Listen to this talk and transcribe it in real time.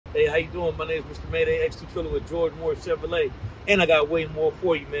Hey, how you doing? My name is Mr. Mayday X2 Triller with George Moore Chevrolet, and I got way more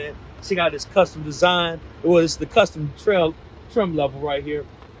for you, man. Check out this custom design. Well, it's the custom trim level right here.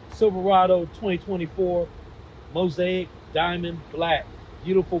 Silverado 2024 Mosaic Diamond Black.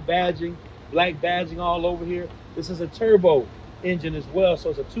 Beautiful badging, black badging all over here. This is a turbo engine as well, so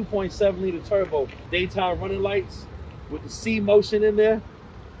it's a 2.7 liter turbo. Daytime running lights with the C motion in there.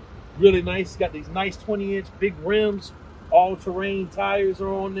 Really nice. It's got these nice 20-inch big rims. All-terrain tires are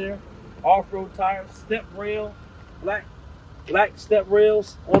on there. Off-road tires. Step rail. Black step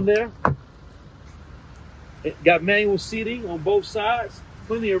rails on there. It got manual seating on both sides.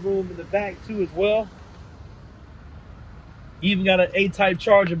 Plenty of room in the back too as well. Even got an A-type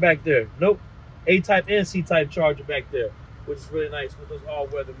charger back there. Nope. A-type and C-type charger back there, which is really nice with those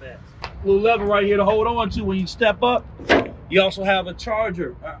all-weather mats. Little lever right here to hold on to when you step up. You also have a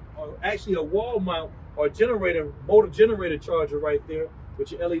charger, or actually a wall mount or motor generator charger right there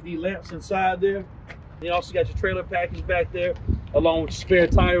with your LED lamps inside there. You also got your trailer package back there, along with your spare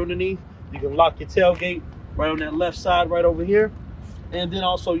tire underneath. You can lock your tailgate right on that left side right over here. And then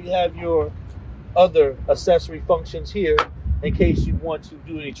also you have your other accessory functions here in case you want to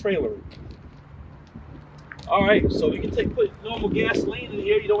do any trailering. All right, so you can put normal gasoline in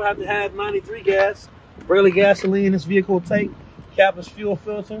here. You don't have to have 93 gas. Regular gasoline this vehicle will take. Capless fuel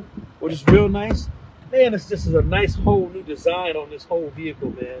filter, which is real nice. Man, this is a nice whole new design on this whole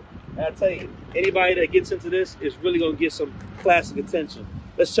vehicle, man. And I tell you, anybody that gets into this is really gonna get some classic attention.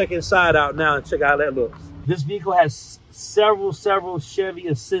 Let's check inside out now and check out how that looks. This vehicle has several Chevy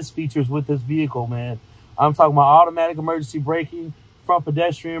assist features with this vehicle, man. I'm talking about automatic emergency braking, front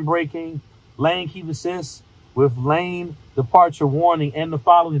pedestrian braking, lane keep assist with lane departure warning and the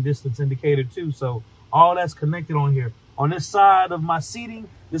following distance indicator too. So all that's connected on here. On this side of my seating,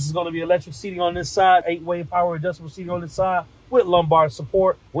 this is going to be electric seating on this side, 8-way power adjustable seating on this side with lumbar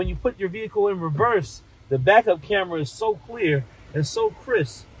support. When you put your vehicle in reverse, the backup camera is so clear and so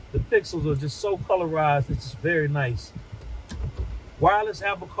crisp. The pixels are just so colorized. It's just very nice. Wireless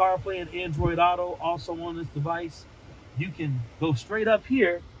Apple CarPlay and Android Auto also on this device. You can go straight up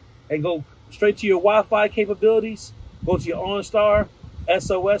here and go straight to your Wi-Fi capabilities. Go to your OnStar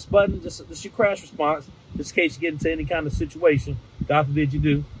SOS button. This is your crash response, just in case you get into any kind of situation. God forbid you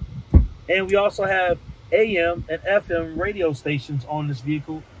do. And we also have AM and FM radio stations on this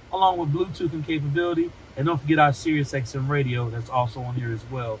vehicle, along with Bluetooth and capability. And don't forget our Sirius XM radio that's also on here as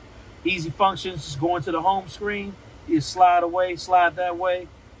well. Easy functions, just go into the home screen. You slide away, slide that way,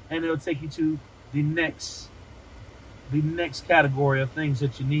 and it'll take you to the next category of things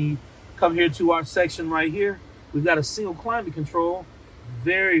that you need. Come here to our section right here. We've got a single climate control,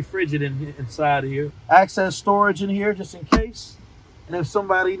 very frigid inside of here. Access storage in here just in case. And if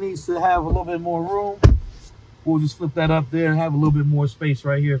somebody needs to have a little bit more room, we'll just flip that up there and have a little bit more space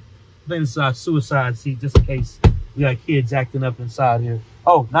right here. I think this is our suicide seat just in case we got kids acting up inside here.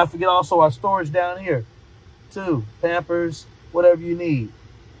 Oh, not forget also our storage down here too. Pampers, whatever you need.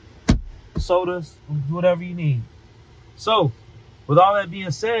 Sodas, whatever you need. So, with all that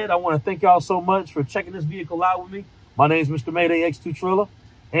being said, I want to thank y'all so much for checking this vehicle out with me. My name is Mr. Mayday X2 Triller,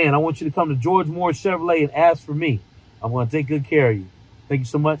 and I want you to come to George Moore Chevrolet and ask for me. I'm going to take good care of you. Thank you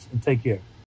so much, and take care.